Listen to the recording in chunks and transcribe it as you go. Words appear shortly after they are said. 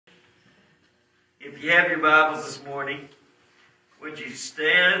If you have your Bibles this morning, would you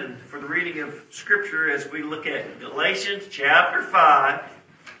stand for the reading of Scripture as we look at Galatians chapter 5,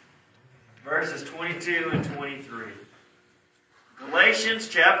 verses 22 and 23. Galatians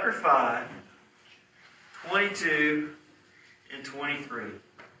chapter 5, 22 and 23.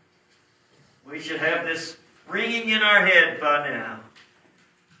 We should have this ringing in our head by now.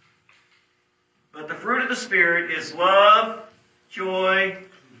 But the fruit of the Spirit is love, joy,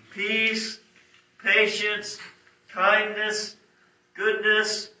 peace, patience, kindness,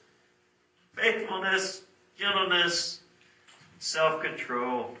 goodness, faithfulness, gentleness,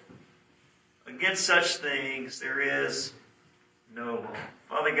 self-control. Against such things there is no law.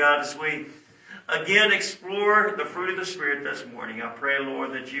 Father God, as we again explore the fruit of the Spirit this morning, I pray,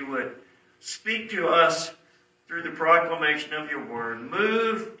 Lord, that you would speak to us through the proclamation of your word.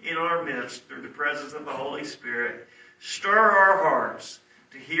 Move in our midst through the presence of the Holy Spirit. Stir our hearts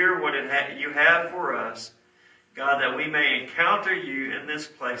to hear what you have for us, God, that we may encounter you in this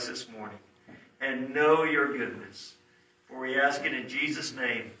place this morning and know your goodness. For we ask it in Jesus'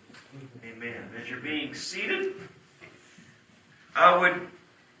 name, amen. As you're being seated, I would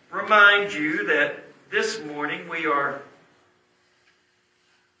remind you that this morning we are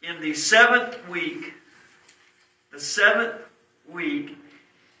in the seventh week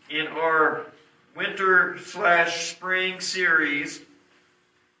in our winter/spring series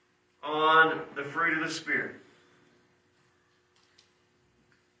on the fruit of the Spirit.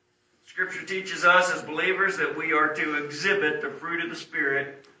 Scripture teaches us as believers that we are to exhibit the fruit of the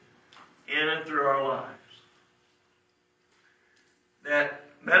Spirit in and through our lives. That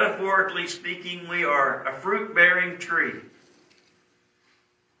metaphorically speaking, we are a fruit-bearing tree.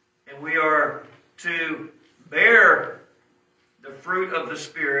 And we are to bear the fruit of the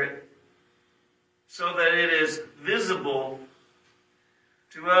Spirit so that it is visible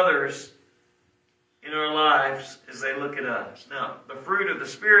to others in our lives as they look at us. Now, the fruit of the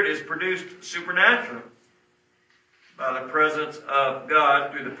Spirit is produced supernaturally by the presence of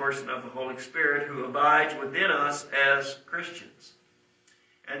God through the person of the Holy Spirit who abides within us as Christians.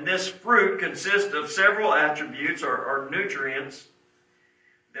 And this fruit consists of several attributes or nutrients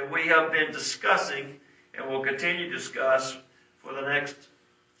that we have been discussing and will continue to discuss for the next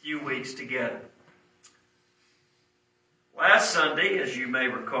few weeks together. Last Sunday, as you may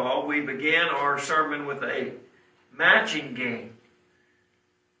recall, we began our sermon with a matching game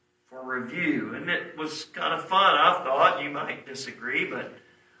for review. And it was kind of fun, I thought. You might disagree, but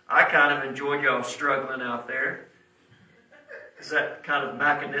I kind of enjoyed y'all struggling out there. Is that kind of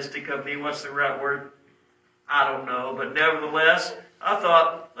mechanistic of me? What's the right word? I don't know. But nevertheless, I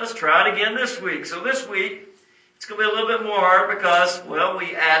thought, let's try it again this week. So this week, it's going to be a little bit more hard because, well,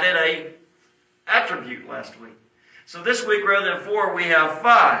 we added an attribute last week. So this week, rather than 4, we have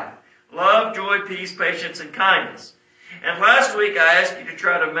 5. Love, joy, peace, patience, and kindness. And last week, I asked you to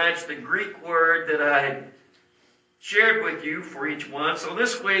try to match the Greek word that I had shared with you for each one. So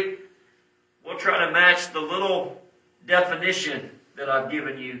this week, we'll try to match the little definition that I've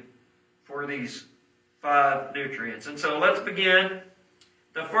given you for these 5 nutrients. And so let's begin.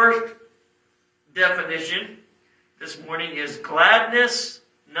 The first definition this morning is gladness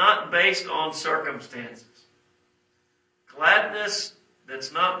not based on circumstances. Gladness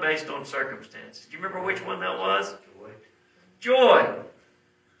that's not based on circumstances. Do you remember which one that was? Joy.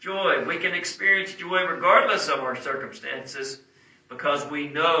 Joy. We can experience joy regardless of our circumstances because we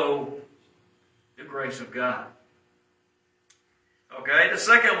know the grace of God. Okay, the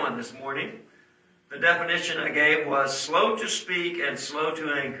second one this morning, the definition I gave was slow to speak and slow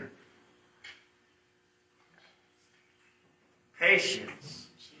to anger. Patience.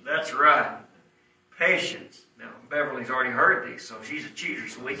 That's right. Patience. Now, Beverly's already heard these, so she's a cheater,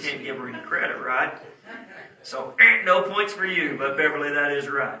 so we can't give her any credit, right? So, no points for you, but Beverly, that is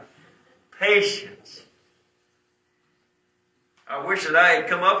right. Patience. I wish that I had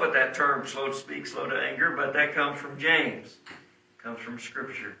come up with that term, slow to speak, slow to anger, but that comes from James. It comes from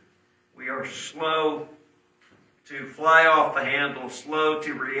Scripture. We are slow to fly off the handle, slow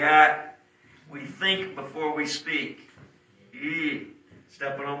to react. We think before we speak.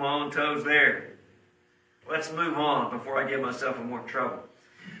 Stepping on my own toes there. Let's move on before I get myself in more trouble.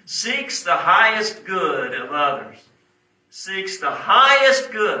 Seeks the highest good of others. Seeks the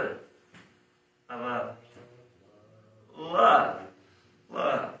highest good of others. Love.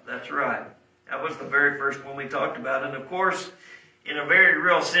 Love. That's right. That was the very first one we talked about. And of course, in a very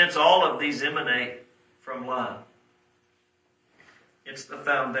real sense, all of these emanate from love. It's the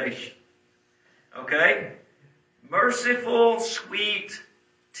foundation. Okay? Merciful, sweet,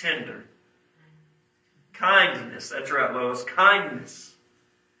 tender. Kindness. That's right, Lois. Kindness.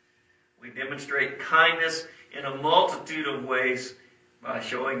 We demonstrate kindness in a multitude of ways by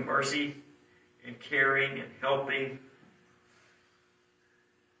showing mercy and caring and helping.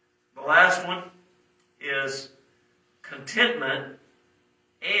 The last one is contentment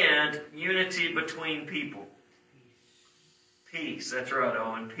and unity between people. Peace. That's right,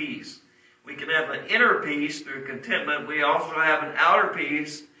 Owen. Peace. We can have an inner peace through contentment. We also have an outer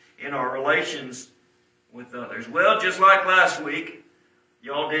peace in our relations with others. Well, just like last week,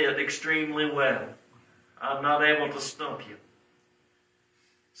 y'all did extremely well. I'm not able to stump you.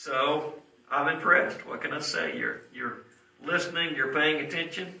 So, I'm impressed. What can I say? You're listening, you're paying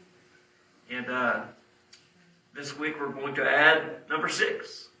attention. And this week we're going to add number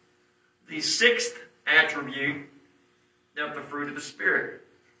 6. The 6th attribute of the fruit of the Spirit.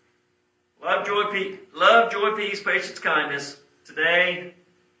 Love, joy, peace, patience, kindness. Today,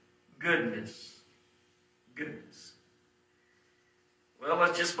 goodness. Goodness. Well,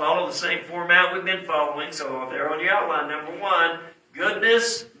 let's just follow the same format we've been following. So there on your outline, number 1,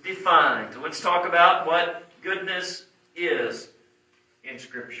 goodness defined. So let's talk about what goodness is in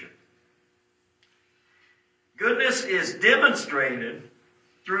Scripture. Goodness is demonstrated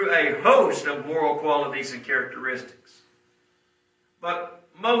through a host of moral qualities and characteristics, but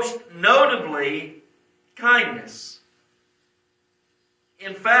most notably, kindness.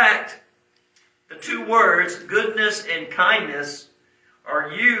 In fact, the two words, goodness and kindness,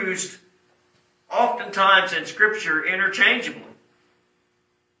 are used oftentimes in Scripture interchangeably.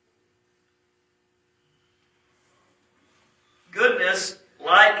 Goodness,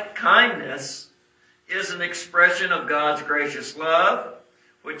 like kindness, is an expression of God's gracious love,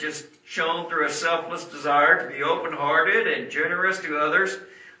 which is shown through a selfless desire to be open-hearted and generous to others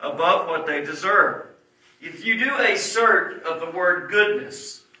above what they deserve. If you do a search of the word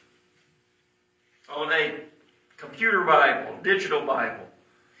goodness on a computer Bible, digital Bible,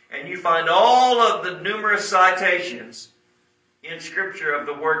 and you find all of the numerous citations in Scripture of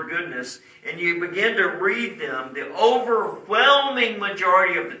the word goodness, and you begin to read them, the overwhelming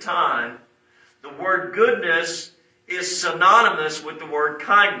majority of the time, the word goodness is synonymous with the word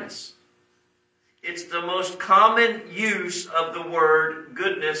kindness. It's the most common use of the word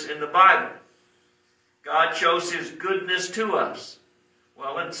goodness in the Bible. God shows His goodness to us.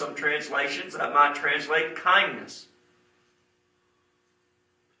 Well, in some translations, that might translate kindness.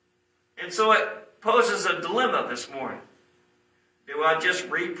 And so it poses a dilemma this morning. Do I just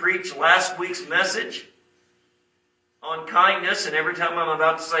re-preach last week's message on kindness, and every time I'm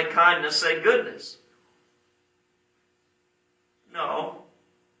about to say kindness, say goodness? No.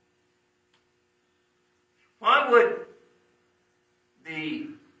 Why would the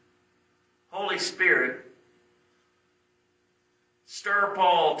Holy Spirit stir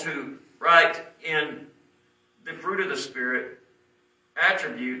Paul to write in the fruit of the Spirit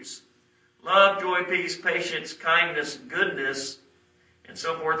attributes, love, joy, peace, patience, kindness, goodness, and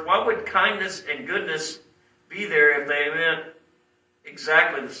so forth? Why would kindness and goodness be there if they meant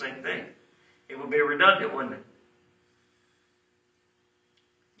exactly the same thing? It would be redundant, wouldn't it?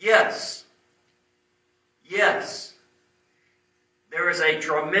 Yes. Yes. There is a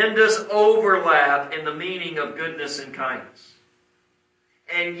tremendous overlap in the meaning of goodness and kindness.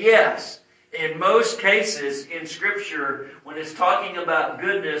 And yes, in most cases in Scripture, when it's talking about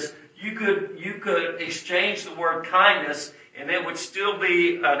goodness, you could exchange the word kindness, and it would still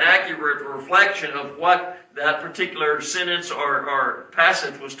be an accurate reflection of what that particular sentence or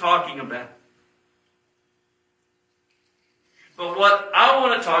passage was talking about. But what I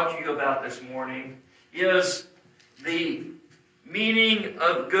want to talk to you about this morning is the meaning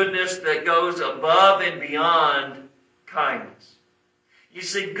of goodness that goes above and beyond kindness. You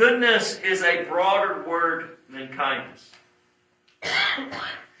see, goodness is a broader word than kindness.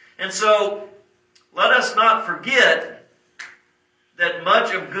 And so, let us not forget that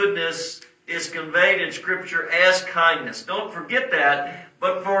much of goodness is conveyed in Scripture as kindness. Don't forget that.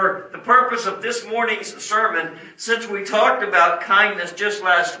 But for the purpose of this morning's sermon, since we talked about kindness just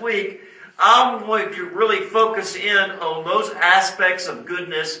last week, I'm going to really focus in on those aspects of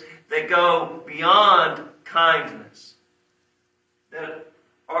goodness that go beyond kindness, that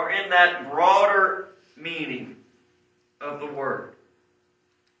are in that broader meaning of the word.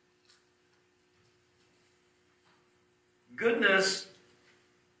 Goodness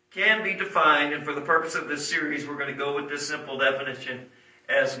can be defined, and for the purpose of this series, we're going to go with this simple definition,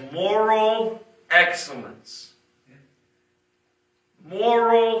 as moral excellence.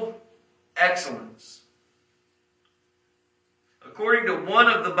 Moral excellence. According to one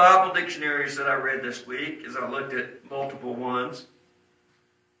of the Bible dictionaries that I read this week, as I looked at multiple ones,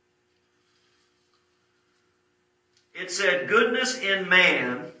 it said, goodness in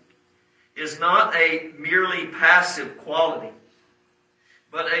man is not a merely passive quality,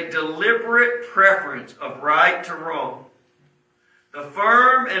 but a deliberate preference of right to wrong, the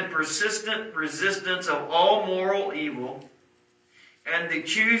firm and persistent resistance of all moral evil, and the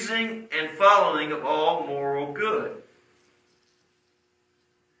choosing and following of all moral good.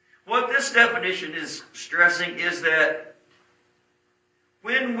 What this definition is stressing is that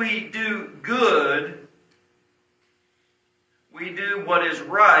when we do good, we do what is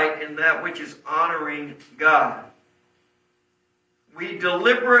right and that which is honoring God. We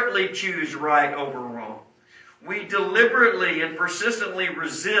deliberately choose right over wrong. We deliberately and persistently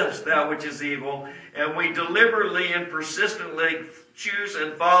resist that which is evil, and we deliberately and persistently choose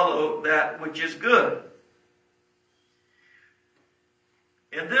and follow that which is good.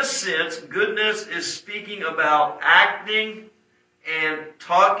 In this sense, goodness is speaking about acting and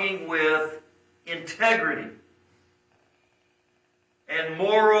talking with integrity and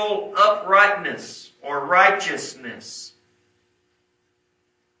moral uprightness or righteousness.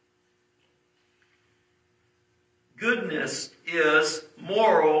 Goodness is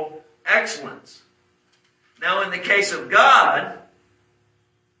moral excellence. Now, in the case of God,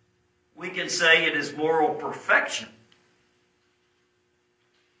 we can say it is moral perfection.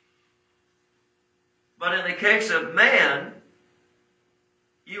 But in the case of man,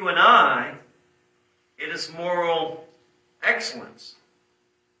 you and I, it is moral excellence.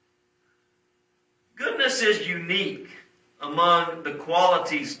 Goodness is unique among the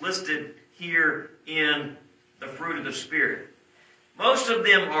qualities listed here in the fruit of the Spirit. Most of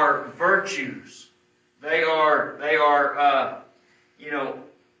them are virtues. They are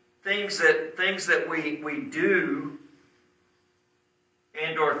things that we do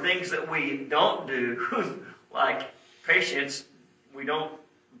and or things that we don't do, like patience. We don't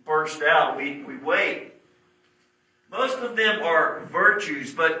burst out. We wait. Most of them are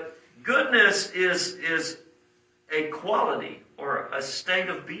virtues, but goodness is a quality or a state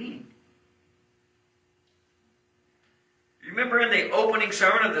of being. You remember in the opening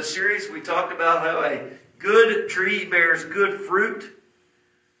sermon of the series, we talked about how a good tree bears good fruit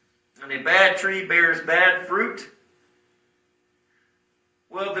and a bad tree bears bad fruit.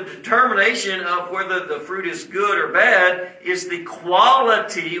 Well, the determination of whether the fruit is good or bad is the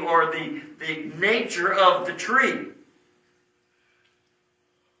quality or the nature of the tree.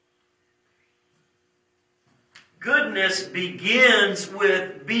 Goodness begins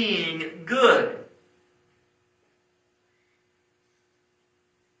with being good.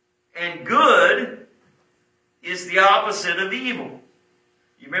 And good is the opposite of evil.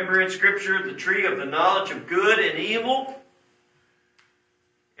 You remember in Scripture the tree of the knowledge of good and evil?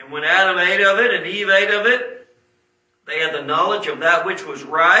 And when Adam ate of it and Eve ate of it, they had the knowledge of that which was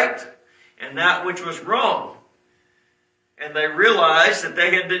right and that which was wrong. And they realized that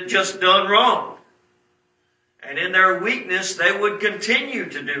they had just done wrong. And in their weakness, they would continue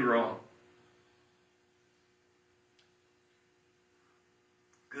to do wrong.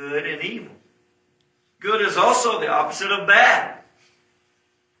 Good and evil. Good is also the opposite of bad.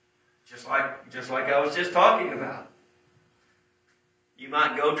 Just like I was just talking about. You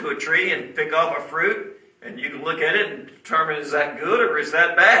might go to a tree and pick off a fruit, and you can look at it and determine, is that good or is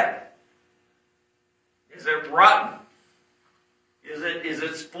that bad? Is it rotten? Is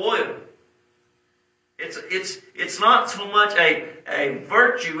it spoiled? It's not so much a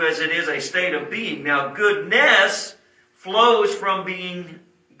virtue as it is a state of being. Now, goodness flows from being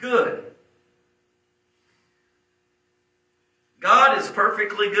good. God is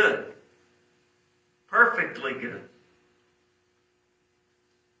perfectly good. Perfectly good.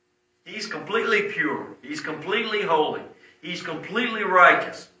 He's completely pure. He's completely holy. He's completely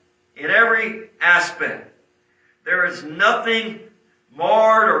righteous in every aspect. There is nothing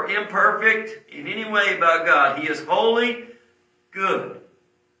marred or imperfect in any way about God. He is holy, good.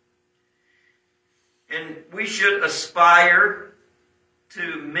 And we should aspire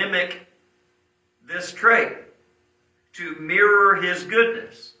to mimic this trait, to mirror His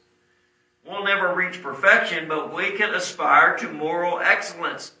goodness. We'll never reach perfection, but we can aspire to moral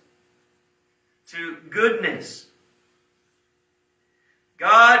excellence, to goodness.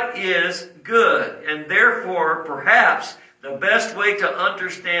 God is good, and therefore, perhaps, the best way to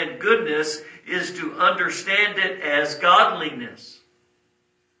understand goodness is to understand it as godliness.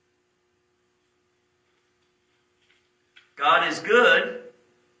 God is good.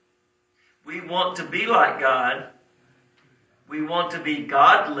 We want to be like God. We want to be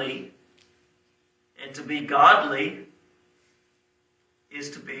godly. And to be godly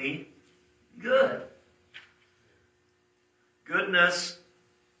is to be good. Goodness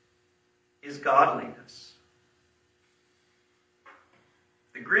is godliness.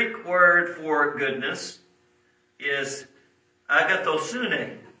 The Greek word for goodness is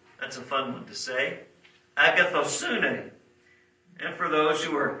agathosune. That's a fun one to say. Agathosune. And for those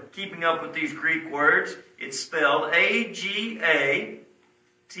who are keeping up with these Greek words, it's spelled Agathosune.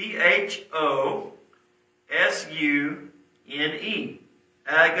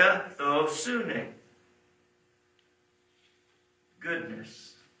 Agathosune.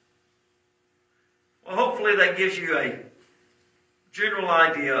 Goodness. Well, hopefully that gives you a general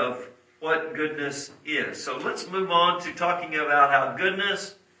idea of what goodness is. So let's move on to talking about how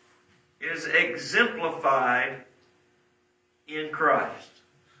goodness is exemplified in Christ.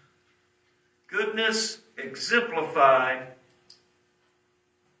 Goodness exemplified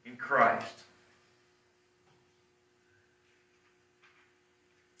in Christ.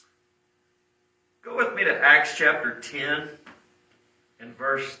 Go with me to Acts chapter 10 and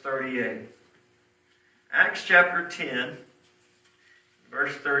verse 38. Acts chapter 10,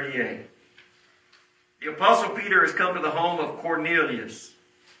 verse 38. The Apostle Peter has come to the home of Cornelius,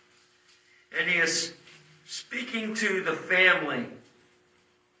 and he is speaking to the family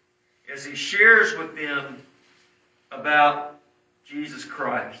as he shares with them about Jesus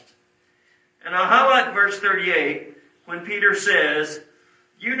Christ. And I'll highlight verse 38 when Peter says,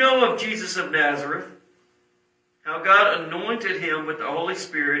 "You know of Jesus of Nazareth, how God anointed him with the Holy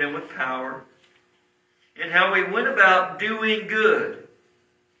Spirit and with power, and how he went about doing good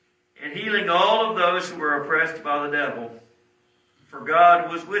and healing all of those who were oppressed by the devil, for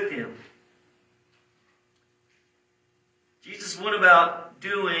God was with him." Jesus went about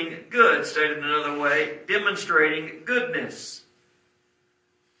doing good, stated another way, demonstrating goodness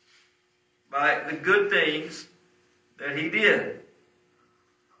by the good things that he did.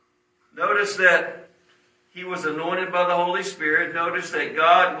 Notice that he was anointed by the Holy Spirit. Notice that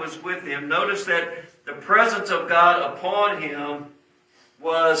God was with him. Notice that the presence of God upon him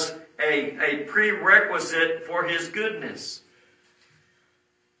was a prerequisite for his goodness.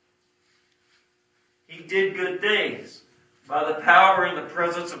 He did good things by the power and the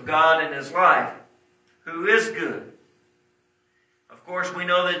presence of God in his life, who is good. Of course, we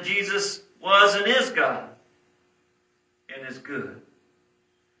know that Jesus was and is God and is good.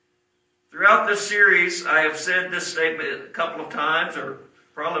 Throughout this series, I have said this statement a couple of times, or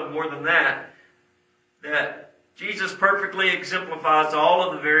probably more than that Jesus perfectly exemplifies all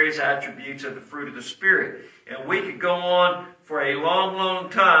of the various attributes of the fruit of the Spirit. And we could go on for a long, long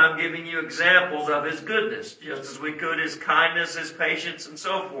time giving you examples of his goodness, just as we could his kindness, his patience, and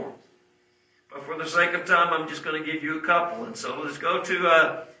so forth. But for the sake of time, I'm just going to give you a couple. And so let's go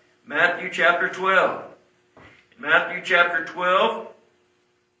to Matthew chapter 12. In Matthew chapter 12,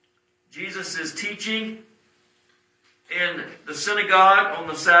 Jesus is teaching in the synagogue on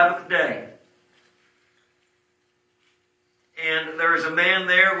the Sabbath day. And there is a man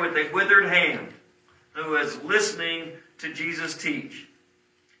there with a withered hand who is listening to Jesus teach.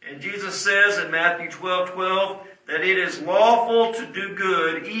 And Jesus says in Matthew 12:12 that it is lawful to do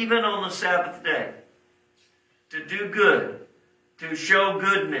good even on the Sabbath day. To do good. To show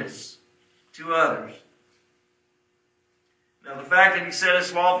goodness to others. Now, the fact that he said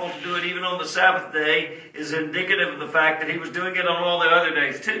it's lawful to do it even on the Sabbath day is indicative of the fact that he was doing it on all the other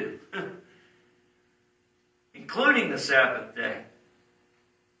days too, including the Sabbath day.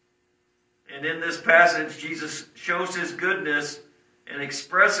 And in this passage, Jesus shows his goodness and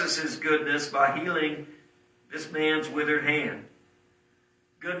expresses his goodness by healing this man's withered hand.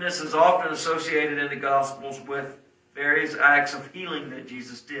 Goodness is often associated in the Gospels with various acts of healing that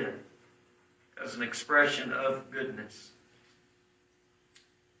Jesus did as an expression of goodness.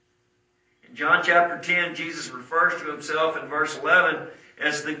 In John chapter 10, Jesus refers to himself in verse 11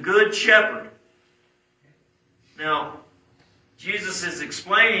 as the Good Shepherd. Now, Jesus is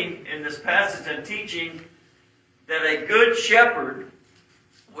explaining in this passage and teaching that a good shepherd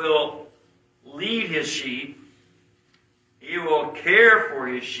will lead his sheep. He will care for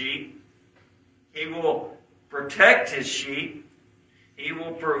his sheep. He will protect his sheep. He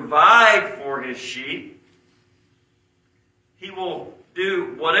will provide for his sheep. He will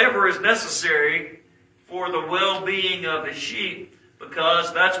do whatever is necessary for the well-being of his sheep,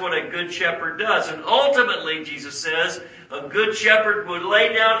 because that's what a good shepherd does. And ultimately, Jesus says, a good shepherd would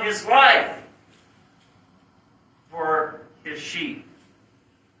lay down his life for his sheep.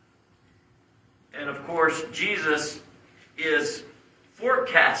 And of course, Jesus is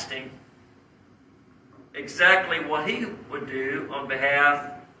forecasting exactly what he would do on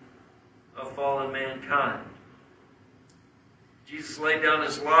behalf of fallen mankind. Jesus laid down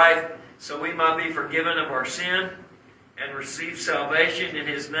his life so we might be forgiven of our sin and receive salvation in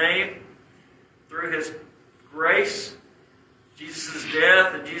his name. Through his grace, Jesus'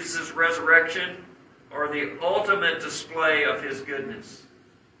 death and Jesus' resurrection are the ultimate display of His goodness.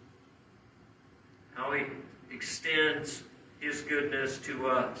 How He extends His goodness to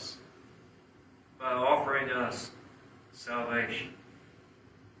us by offering us salvation.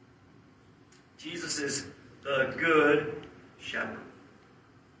 Jesus is the Good Shepherd.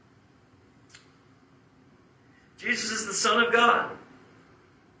 Jesus is the Son of God.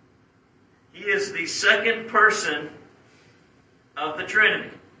 He is the second person of the Trinity.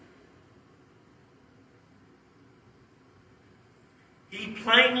 He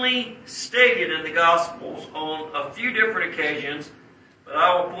plainly stated in the Gospels on a few different occasions, but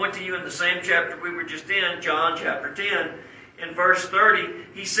I will point to you in the same chapter we were just in, John chapter 10, in verse 30,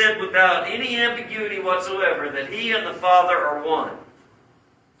 He said without any ambiguity whatsoever that He and the Father are one.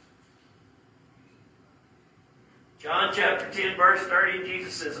 John chapter 10, verse 30,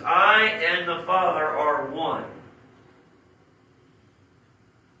 Jesus says, I and the Father are one.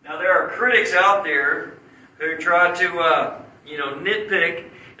 Now there are critics out there who try to nitpick,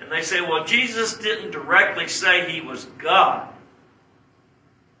 and they say, well, Jesus didn't directly say He was God.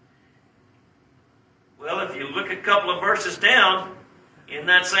 Well, if you look a couple of verses down in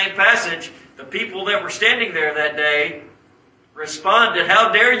that same passage, the people that were standing there that day responded,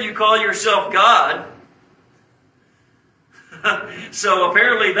 how dare you call yourself God? So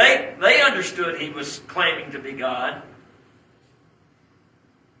apparently they understood He was claiming to be God.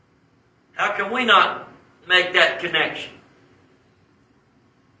 How can we not make that connection?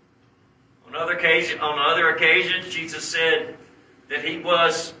 On other occasions, Jesus said that He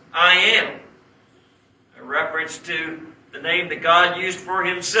was I am, a reference to the name that God used for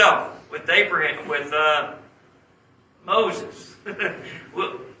Himself with Abraham, with Moses.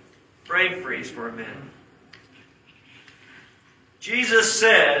 Brain freeze for a minute. Jesus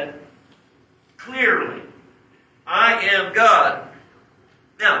said clearly, I am God.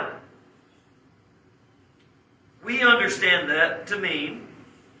 Now, we understand that to mean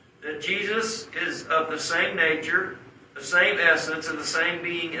that Jesus is of the same nature, the same essence, and the same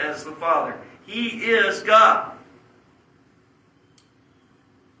being as the Father. He is God.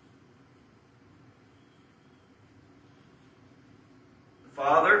 The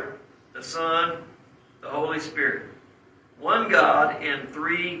Father, the Son, the Holy Spirit. One God in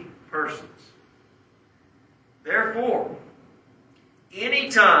three persons. Therefore, any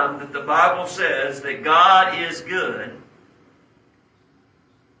time that the Bible says that God is good,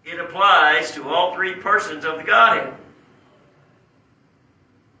 it applies to all three persons of the Godhead.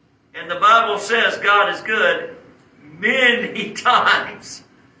 And the Bible says God is good many times.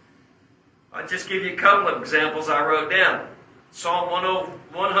 I'll just give you a couple of examples I wrote down. Psalm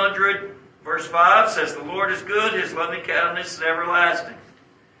 100, verse 5 says, the Lord is good, His loving kindness is everlasting.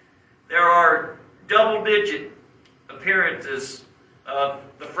 There are double-digit appearances of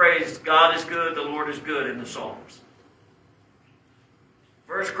the phrase, God is good, the Lord is good in the Psalms.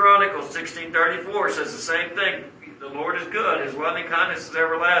 1 Chronicles 16:34 says the same thing. The Lord is good, His loving kindness is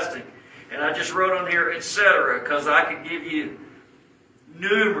everlasting. And I just wrote on here, etc., because I could give you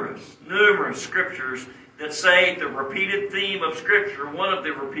numerous scriptures that say the repeated theme of Scripture, one of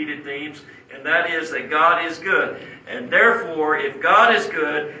the repeated themes, and that is that God is good. And therefore, if God is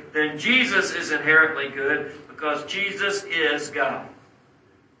good, then Jesus is inherently good, because Jesus is God.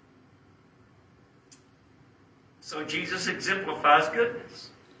 So Jesus exemplifies goodness.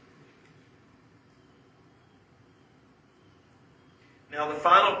 Now the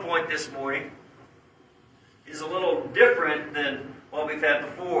final point this morning is a little different than what we've had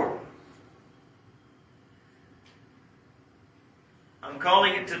before. I'm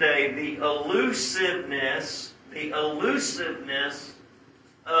calling it today the elusiveness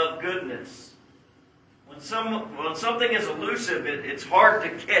of goodness. When something is elusive, it's hard to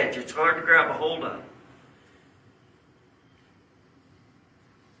catch. It's hard to grab a hold of.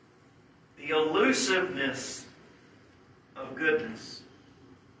 The elusiveness of goodness.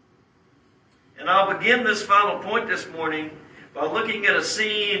 And I'll begin this final point this morning by looking at a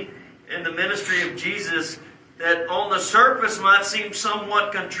scene in the ministry of Jesus that on the surface might seem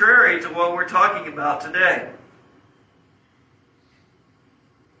somewhat contrary to what we're talking about today.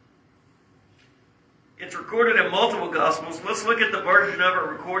 It's recorded in multiple Gospels. Let's look at the version of it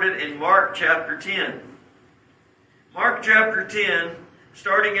recorded in Mark chapter 10. Mark chapter 10,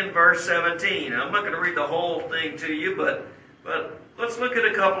 starting in verse 17. I'm not going to read the whole thing to you, but let's look at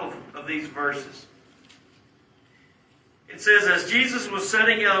a couple of these verses. It says, as Jesus was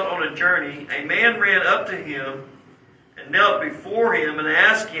setting out on a journey, a man ran up to Him and knelt before Him and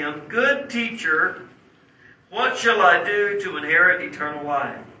asked Him, Good teacher, what shall I do to inherit eternal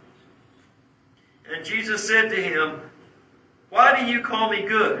life? And Jesus said to him, Why do you call me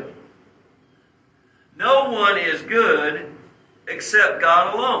good? No one is good except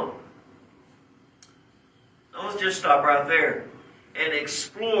God alone. Now let's just stop right there and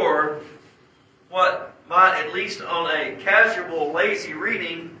explore what might, at least on a casual, lazy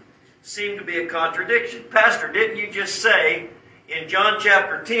reading, seem to be a contradiction. Pastor, didn't you just say in John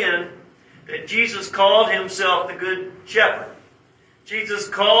chapter 10 that Jesus called himself the Good Shepherd? Jesus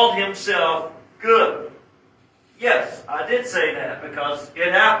called himself good. Yes, I did say that because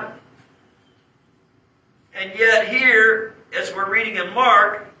it happened. And yet here, as we're reading in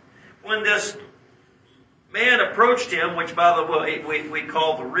Mark, when this man approached him, which by the way we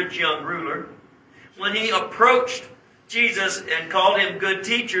call the rich young ruler, when he approached Jesus and called him good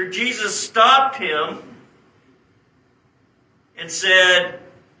teacher, Jesus stopped him and said,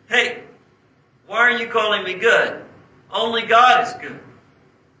 "Hey, why are you calling me good? Only God is good."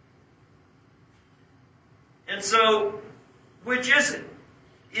 And so, which is it?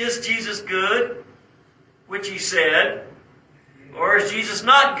 Is Jesus good, which he said, or is Jesus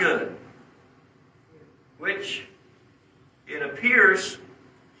not good, which it appears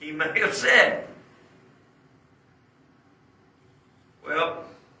he may have said? Well,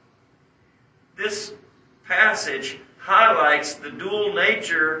 this passage highlights the dual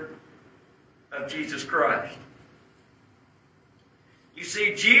nature of Jesus Christ. You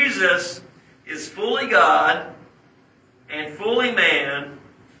see, Jesus is fully God and fully man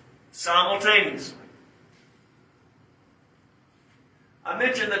simultaneously. I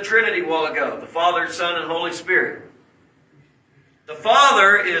mentioned the Trinity a while ago, the Father, Son, and Holy Spirit. The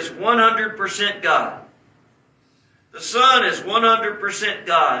Father is 100% God. The Son is 100%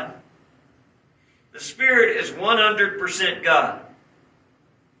 God. The Spirit is 100% God.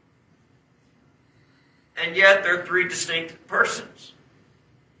 And yet they're three distinct persons.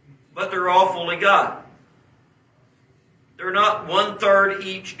 But they're all fully God. They're not 1/3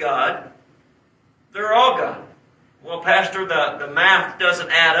 each God. They're all God. Well, Pastor, the math doesn't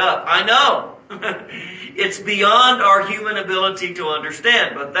add up. I know. It's beyond our human ability to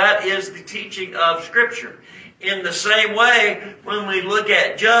understand, but that is the teaching of Scripture. In the same way, when we look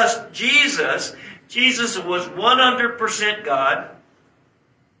at just Jesus, Jesus was 100% God,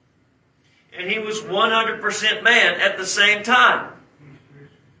 and he was 100% man at the same time.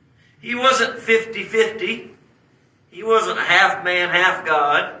 He wasn't 50-50. He wasn't half man, half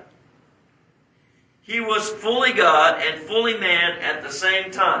God. He was fully God and fully man at the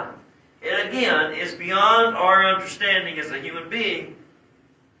same time. And again, it's beyond our understanding as a human being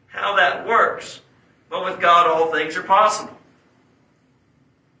how that works. But with God, all things are possible.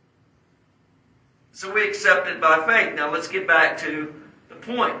 So we accept it by faith. Now let's get back to the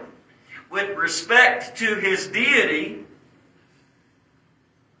point. With respect to his deity,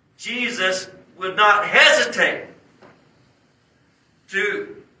 Jesus would not hesitate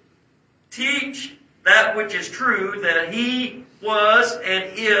to teach that which is true, that he was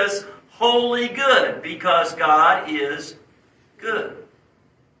and is wholly good, because God is good.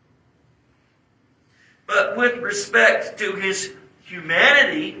 But with respect to his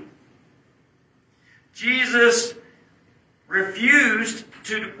humanity, Jesus refused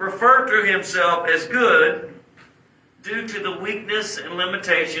to refer to himself as good due to the weakness and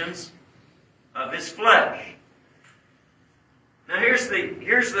limitations of his flesh. Now here's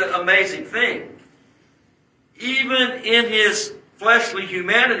the amazing thing. Even in his fleshly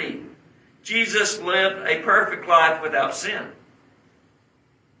humanity, Jesus lived a perfect life without sin.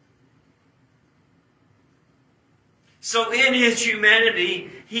 So in his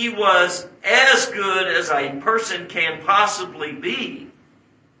humanity, he was as good as a person can possibly be.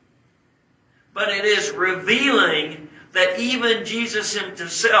 But it is revealing that even Jesus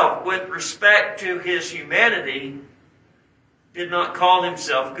himself, with respect to his humanity, did not call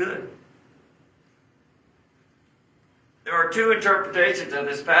himself good. There are two interpretations of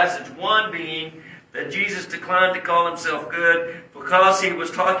this passage. One being that Jesus declined to call himself good because he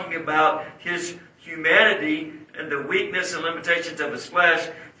was talking about his humanity and the weakness and limitations of his flesh.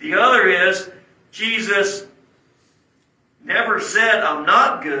 The other is Jesus never said, "I'm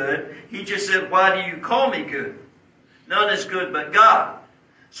not good." He just said, "Why do you call me good? None is good but God."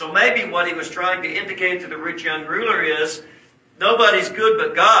 So maybe what he was trying to indicate to the rich young ruler is, nobody's good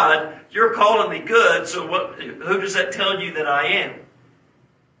but God. You're calling me good, so who does that tell you that I am?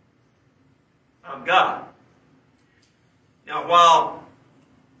 I'm God. Now, while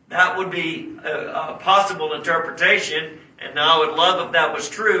that would be a possible interpretation, and I would love if that was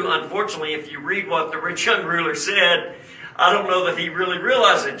true, unfortunately, if you read what the rich young ruler said, I don't know that he really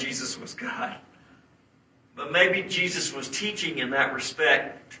realized that Jesus was God. But maybe Jesus was teaching in that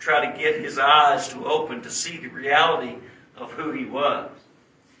respect to try to get his eyes to open to see the reality of who he was.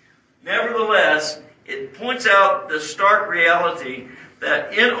 Nevertheless, it points out the stark reality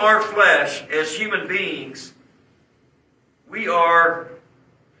that in our flesh, as human beings, we are,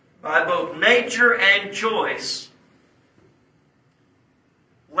 by both nature and choice,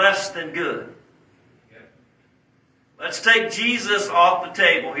 less than good. Let's take Jesus off the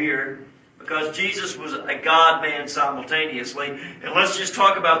table here, because Jesus was a God-man simultaneously. And let's just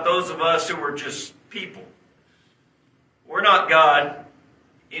talk about those of us who are just people. We're not God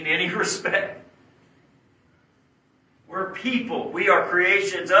in any respect. We're people. We are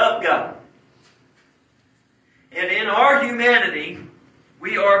creations of God. And in our humanity,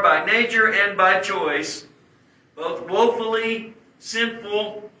 we are by nature and by choice both woefully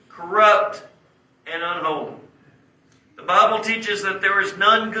sinful, corrupt, and unholy. The Bible teaches that there is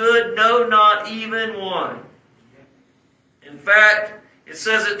none good, no, not even one. In fact, it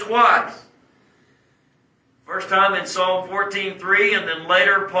says it twice. First time in Psalm 14:3, and then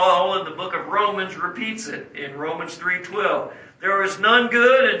later Paul in the book of Romans repeats it in Romans 3:12. There is none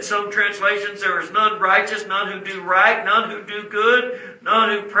good, in some translations there is none righteous, none who do right, none who do good, none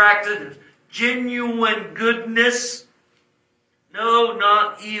who practice genuine goodness. No,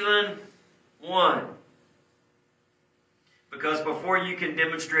 not even one. Because before you can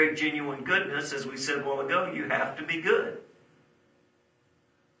demonstrate genuine goodness, as we said a while ago, you have to be good.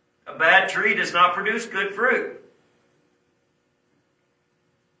 A bad tree does not produce good fruit.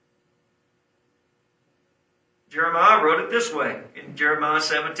 Jeremiah wrote it this way in Jeremiah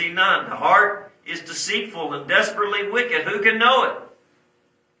 17:9. The heart is deceitful and desperately wicked. Who can know it?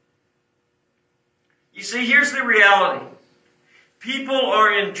 You see, here's the reality. People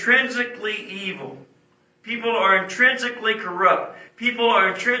are intrinsically evil. People are intrinsically corrupt. People are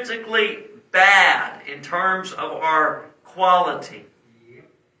intrinsically bad in terms of our quality.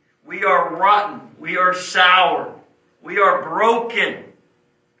 We are rotten. We are sour. We are broken.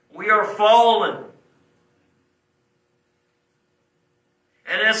 We are fallen.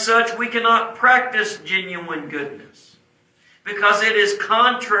 And as such, we cannot practice genuine goodness because it is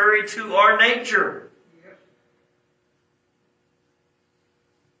contrary to our nature.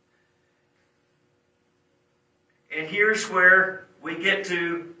 And here's where we get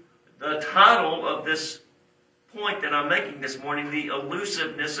to the title of this point that I'm making this morning, the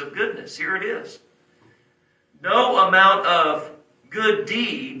elusiveness of goodness. Here it is. No amount of good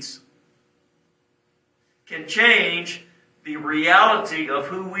deeds can change the reality of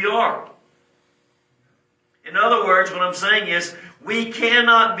who we are. In other words, what I'm saying is, we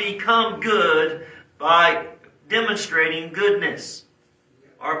cannot become good by demonstrating goodness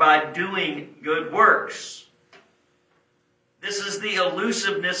or by doing good works. This is the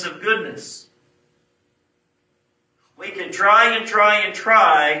elusiveness of goodness. We can try and try and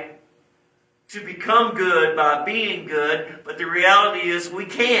try to become good by being good, but the reality is we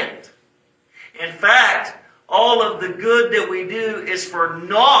can't. In fact, all of the good that we do is for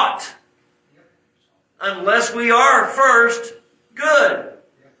naught unless we are first good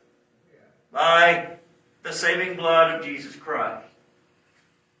by the saving blood of Jesus Christ.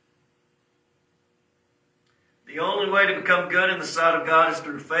 The only way to become good in the sight of God is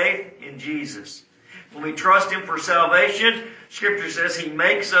through faith in Jesus. When we trust Him for salvation, Scripture says He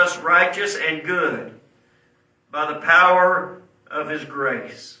makes us righteous and good by the power of His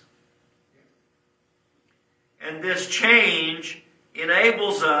grace. And this change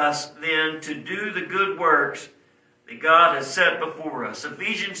enables us then to do the good works that God has set before us.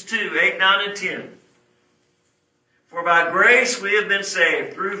 Ephesians 2, 8, 9, and 10. For by grace we have been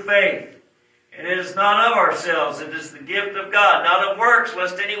saved through faith. And it is not of ourselves, it is the gift of God, not of works,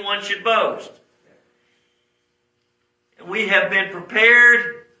 lest anyone should boast. And we have been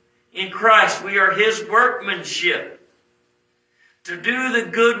prepared in Christ. We are His workmanship to do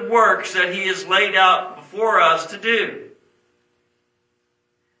the good works that He has laid out before us to do.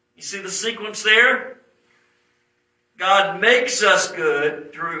 You see the sequence there? God makes us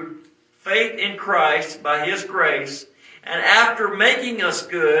good through faith in Christ by His grace. And after making us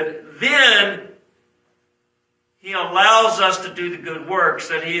good, then He allows us to do the good works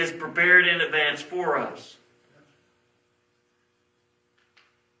that He has prepared in advance for us.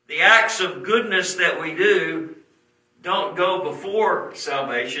 The acts of goodness that we do don't go before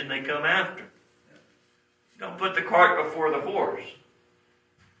salvation, they come after. Don't put the cart before the horse.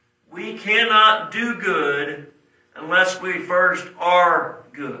 We cannot do good unless we first are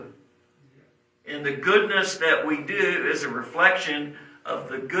good. And the goodness that we do is a reflection of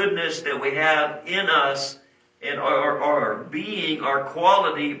the goodness that we have in us and our being, our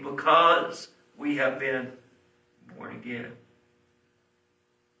quality, because we have been born again.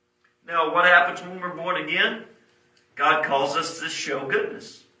 Now, what happens when we're born again? God calls us to show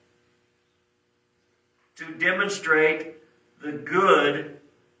goodness, to demonstrate the good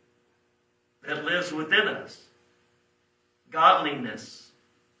that lives within us. Godliness,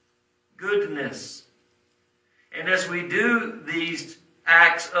 goodness. And as we do these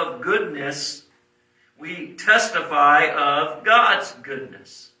acts of goodness, we testify of God's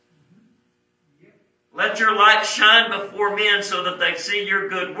goodness. Let your light shine before men so that they see your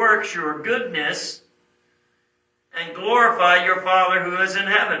good works, your goodness, and glorify your Father who is in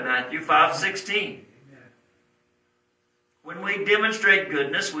heaven. Matthew 5:16. When we demonstrate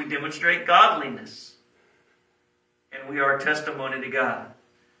goodness, we demonstrate godliness. And we are testimony to God.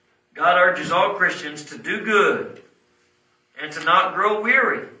 God urges all Christians to do good and to not grow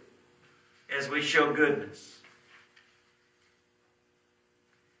weary as we show goodness.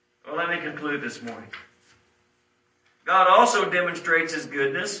 Well, let me conclude this morning. God also demonstrates His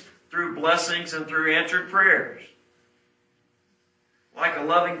goodness through blessings and through answered prayers. Like a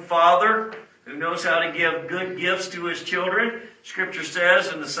loving father who knows how to give good gifts to his children, Scripture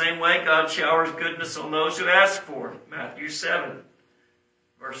says, in the same way, God showers goodness on those who ask for it. Matthew 7,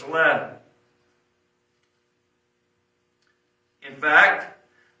 verse 11. In fact,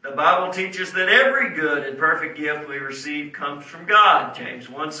 the Bible teaches that every good and perfect gift we receive comes from God. James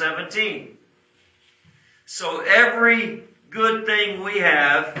 1:17. So every good thing we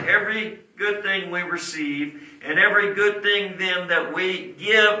have, every good thing we receive, and every good thing then that we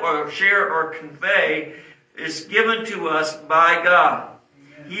give or share or convey is given to us by God.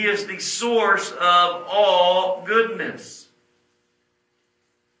 Amen. He is the source of all goodness.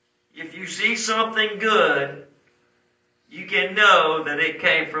 If you see something good, you can know that it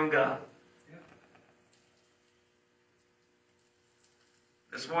came from God.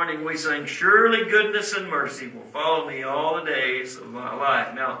 This morning we sang, "Surely goodness and mercy will follow me all the days of my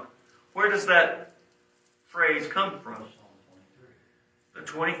life." Now, where does that phrase come from? The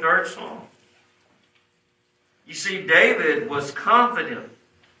 23rd Psalm. You see, David was confident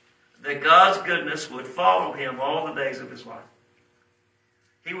that God's goodness would follow him all the days of his life.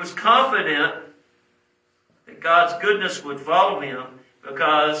 He was confident that God's goodness would follow him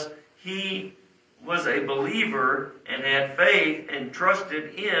because he was a believer and had faith and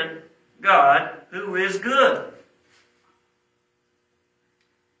trusted in God who is good.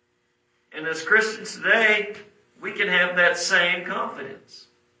 And as Christians today, we can have that same confidence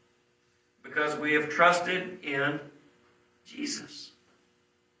because we have trusted in Jesus.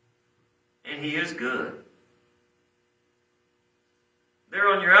 And He is good. There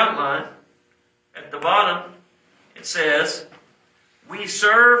on your outline, at the bottom, it says, we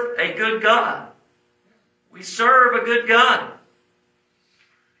serve a good God. We serve a good God.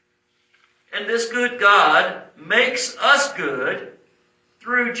 And this good God makes us good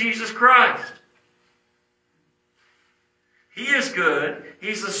through Jesus Christ. He is good.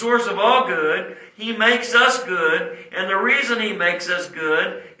 He's the source of all good. He makes us good. And the reason He makes us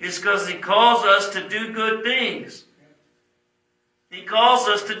good is because He calls us to do good things. He calls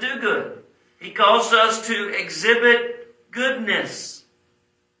us to do good. He calls us to exhibit goodness.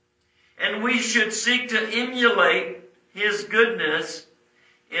 And we should seek to emulate His goodness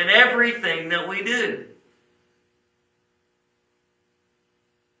in everything that we do,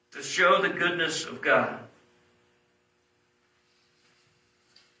 to show the goodness of God.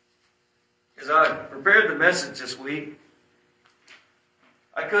 As I prepared the message this week,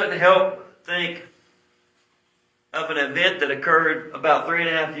 I couldn't help think of an event that occurred about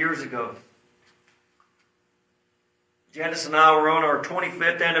 3.5 years ago. Janice and I were on our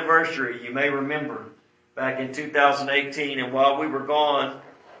 25th anniversary, you may remember, back in 2018. And while we were gone,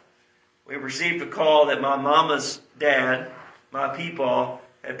 we received a call that my mama's dad, my peepaw,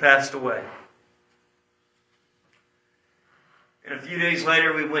 had passed away. And a few days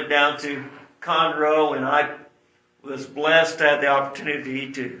later, we went down to Conroe, and I was blessed to have the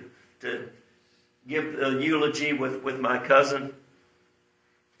opportunity to give a eulogy with my cousin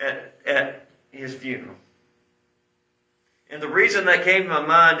at his funeral. And the reason that came to my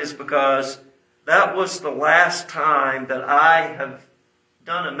mind is because that was the last time that I have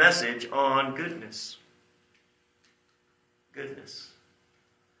done a message on goodness. Goodness.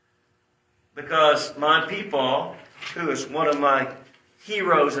 Because my peepaw, who is one of my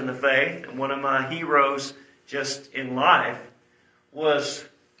heroes in the faith and one of my heroes just in life, was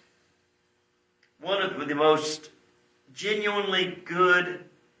one of the most genuinely good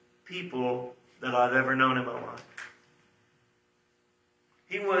people that I've ever known in my life.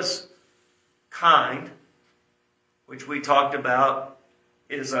 He was kind, which we talked about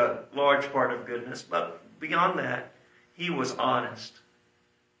is a large part of goodness. But beyond that, he was honest.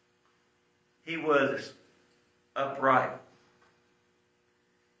 He was upright.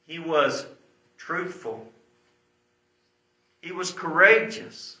 He was truthful. He was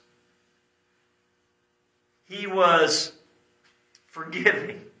courageous. He was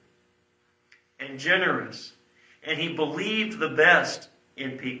forgiving and generous. And he believed the best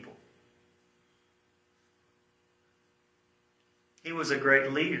in people. He was a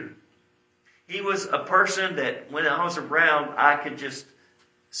great leader. He was a person that when I was around, I could just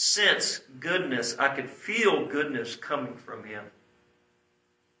sense goodness. I could feel goodness coming from him.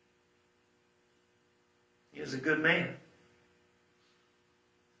 He was a good man.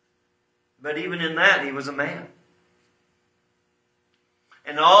 But even in that, he was a man.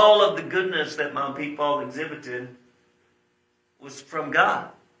 And all of the goodness that my people exhibited was from God.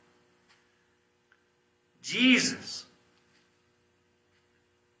 Jesus,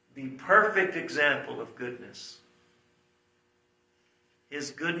 the perfect example of goodness.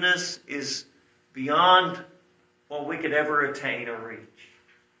 His goodness is beyond what we could ever attain or reach.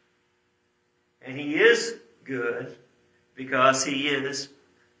 And he is good because he is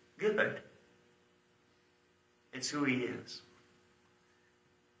good. It's who he is.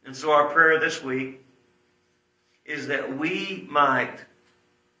 And so our prayer this week is that we might,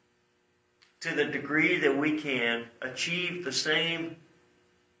 to the degree that we can, achieve the same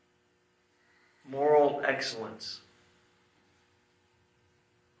moral excellence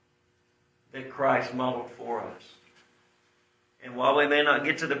that Christ modeled for us. And while we may not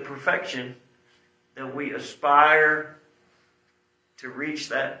get to the perfection, that we aspire to reach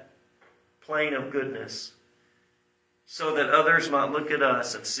that plane of goodness so that others might look at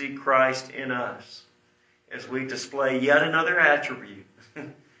us and see Christ in us as we display yet another attribute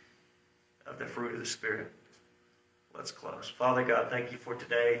of the fruit of the Spirit. Let's close. Father God, thank you for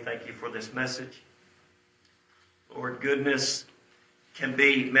today. Thank you for this message. Lord, goodness can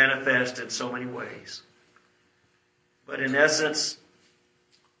be manifest in so many ways. But in essence,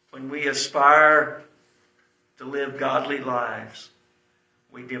 when we aspire to live godly lives,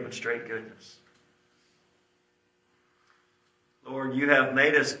 we demonstrate goodness. Lord, you have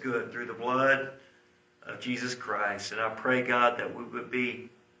made us good through the blood of Jesus Christ. And I pray, God, that we would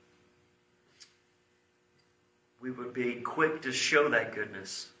be quick to show that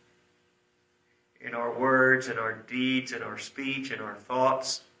goodness in our words, in our deeds, in our speech, in our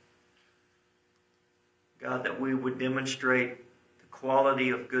thoughts. God, that we would demonstrate the quality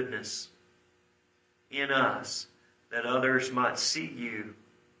of goodness in us, that others might see you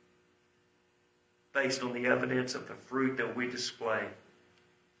based on the evidence of the fruit that we display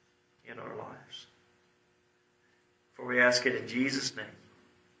in our lives. For we ask it in Jesus' name.